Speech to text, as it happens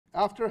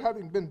after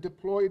having been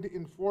deployed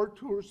in 4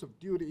 tours of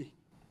duty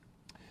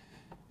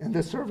in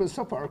the service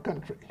of our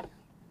country.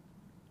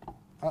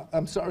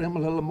 I'm sorry, I'm a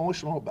little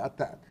emotional about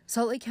that.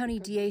 Salt Lake County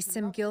DA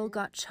Sim Gill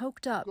got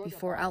choked up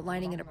before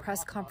outlining in a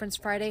press conference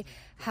Friday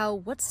how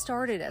what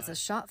started as a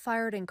shot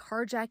fired and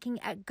carjacking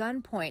at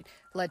gunpoint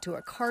led to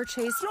a car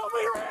chase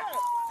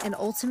and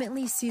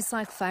ultimately ceased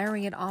like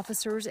firing at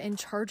officers and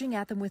charging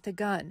at them with a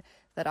gun.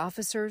 That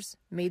officers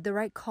made the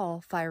right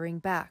call firing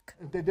back.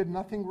 They did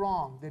nothing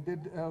wrong. They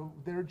did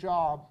their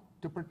job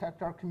to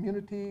protect our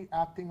community,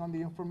 acting on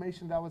the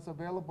information that was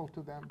available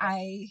to them.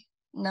 I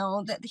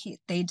know that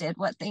they did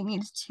what they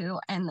needed to,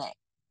 and that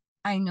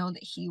I know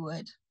that he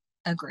would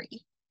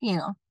agree,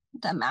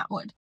 that Matt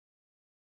would.